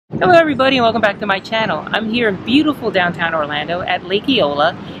Hello everybody and welcome back to my channel. I'm here in beautiful downtown Orlando at Lake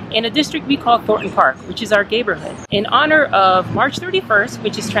Eola in a district we call Thornton Park, which is our neighborhood. In honor of March 31st,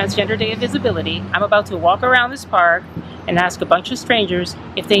 which is Transgender Day of Visibility, I'm about to walk around this park and ask a bunch of strangers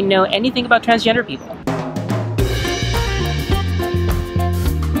if they know anything about transgender people.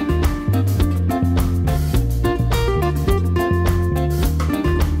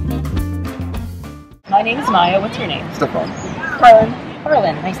 My name is Maya. What's your name? Stefan. Harlan.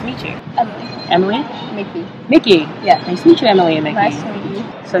 Harlan, nice to meet you. Emily. Emily? Mickey. Mickey? Yeah, nice to meet you, Emily and Mickey. Nice to meet you.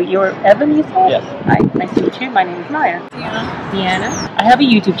 So you're Evan, you said? Yes. Hi, nice to meet you. My name is Maya. Deanna. I have a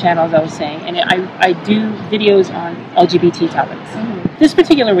YouTube channel, as I was saying, and I do videos on LGBT topics. This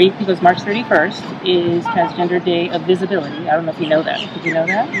particular week, because March 31st, is Transgender Day of Visibility. I don't know if you know that. Did you know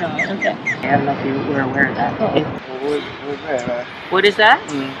that? No. Okay. I don't know if you were aware of that. What's that? What is that?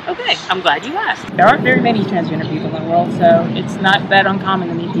 Okay, I'm glad you asked. There aren't very many transgender people in the world, so it's not that uncommon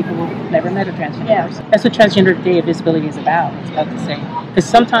to meet people who've never met a transgender person. That's what Transgender Day of Visibility is about. It's about to say. Because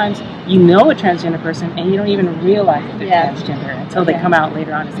sometimes you know a transgender person and you don't even realize that they're transgender until they come out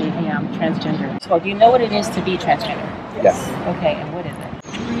later on and say, hey, I'm transgender. So do you know what it is to be transgender? Yes. Okay, and what is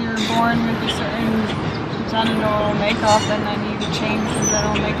it? When you're born with a certain genital makeup and then you change the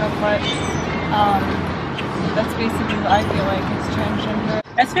genital makeup, but that's basically what I feel like is transgender.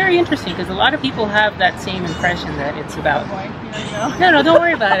 That's very interesting because a lot of people have that same impression that it's about. Oh boy, here we go. No, don't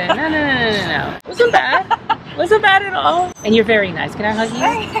worry about it. No. Wasn't bad. Wasn't bad at all. And you're very nice. Can I hug you?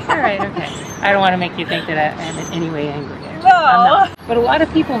 All right, okay. I don't want to make you think that I am in any way angry. No. I'm not. But a lot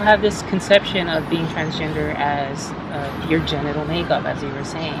of people have this conception of being transgender as your genital makeup, as you were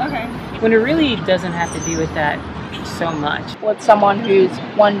saying. Okay. When it really doesn't have to do with that so much. With someone who's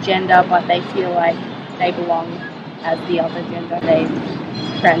one gender but they feel like they belong as the other gender, they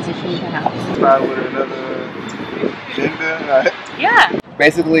transition perhaps. Try with another gender. Yeah.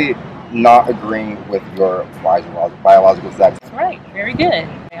 Basically, not agreeing with your biological sex. That's right. Very good.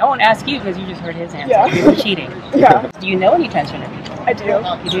 I won't ask you because you just heard his answer. Yeah. You were cheating. Yeah. Do you know any transgender people? I do.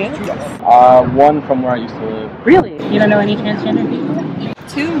 You do? Yes. One from where I used to live. Really? You don't know any transgender people?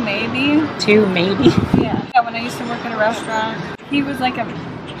 Two maybe. Two, maybe. Yeah. When I used to work at a restaurant, he was like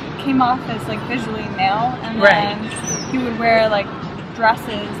came off as like visually male, and then he would wear like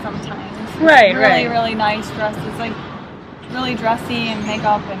dresses sometimes. Really nice dresses, like really dressy and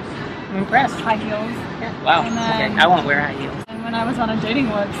makeup and I'm impressed. high heels. Yeah. Wow. And then, okay. I won't wear high heels. And when I was on a dating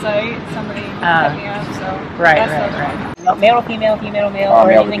website, somebody hit me up. So Right. No, male to female, female to male, or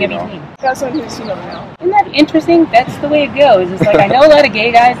male anything to in female. between. Got someone who's female now. Isn't that interesting? That's the way it goes. It's like I know a lot of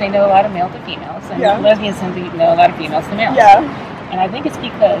gay guys, they know a lot of male to females, and lesbians tend to know a lot of females to males. Yeah. And I think it's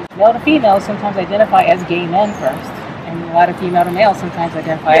because male to females sometimes identify as gay men first, and a lot of female to male sometimes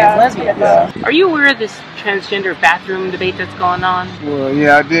identify as lesbians. Yeah. Are you aware of this transgender bathroom debate that's going on? Well,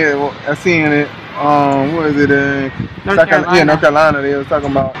 yeah, I did. Well, I seen it. What is it? North Carolina. Yeah, North Carolina. They was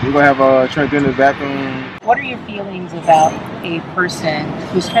talking about we're gonna have a transgender bathroom. What are your feelings about a person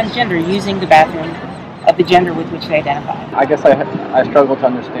who's transgender using the bathroom of the gender with which they identify? I guess I struggle to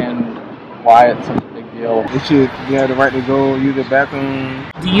understand why it's such a big deal. They should have the right to go use the bathroom.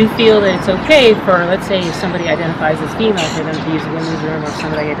 Do you feel that it's okay for, let's say, if somebody identifies as female for them to use the women's room, or if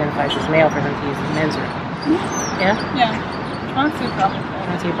somebody identifies as male for them to use the men's room? Yeah? Yeah. I don't see a problem with that. I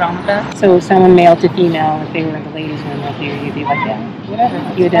don't see a problem with that. So if someone male to female, if they were in the ladies' room with you, you'd be like, yeah, whatever.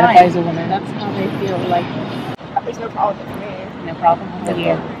 You identify as a woman. That's how they feel. Like There's no problem with me. No problem with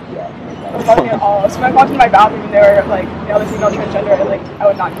you. There's nothing at all. So when I walked in my bathroom and they were like, the female transgender, I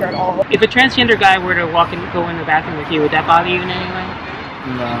would not care at all. If a transgender guy were to go in the bathroom with you, would that bother you in any way?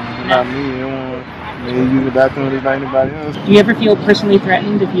 No, not me. I don't want to use the bathroom with anybody else. Do you ever feel personally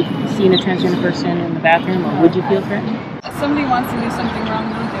threatened if you've seen a transgender person in the bathroom, or would you feel threatened? If somebody wants to do something wrong,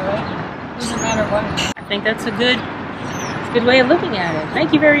 they'll do it. Doesn't matter what it is. I think that's a good way of looking at it.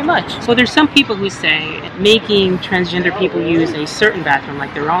 Thank you very much. So there's some people who say making transgender people use a certain bathroom,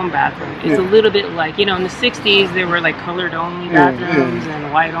 like their own bathroom, is a little bit like, in the 60s there were like colored only bathrooms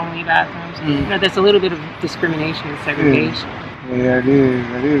and white only bathrooms. That's a little bit of discrimination and segregation. Yeah, it is.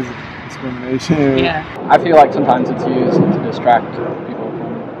 It is discrimination. Yeah. I feel like sometimes it's used to distract people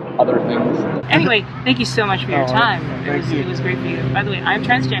from other things. Anyway, thank you so much for your time. It was great for you. By the way, I'm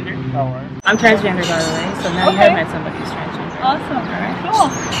transgender. I'm transgender, by the way, so now you have met somebody who's transgender. Awesome. All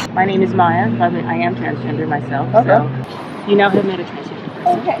right. Cool. My name is Maya. By the way, I am transgender myself. Okay. So you now have met a transgender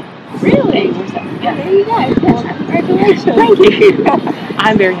person. okay. Really? Yeah. There you go. Well, congratulations. Thank you.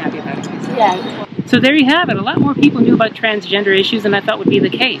 I'm very happy about it. Yeah. So there you have it. A lot more people knew about transgender issues than I thought would be the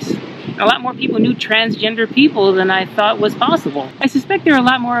case. A lot more people knew transgender people than I thought was possible. I suspect there are a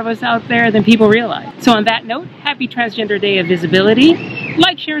lot more of us out there than people realize. So on that note, happy Transgender Day of Visibility.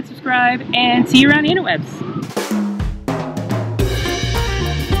 Like, share, and subscribe, and see you around the interwebs.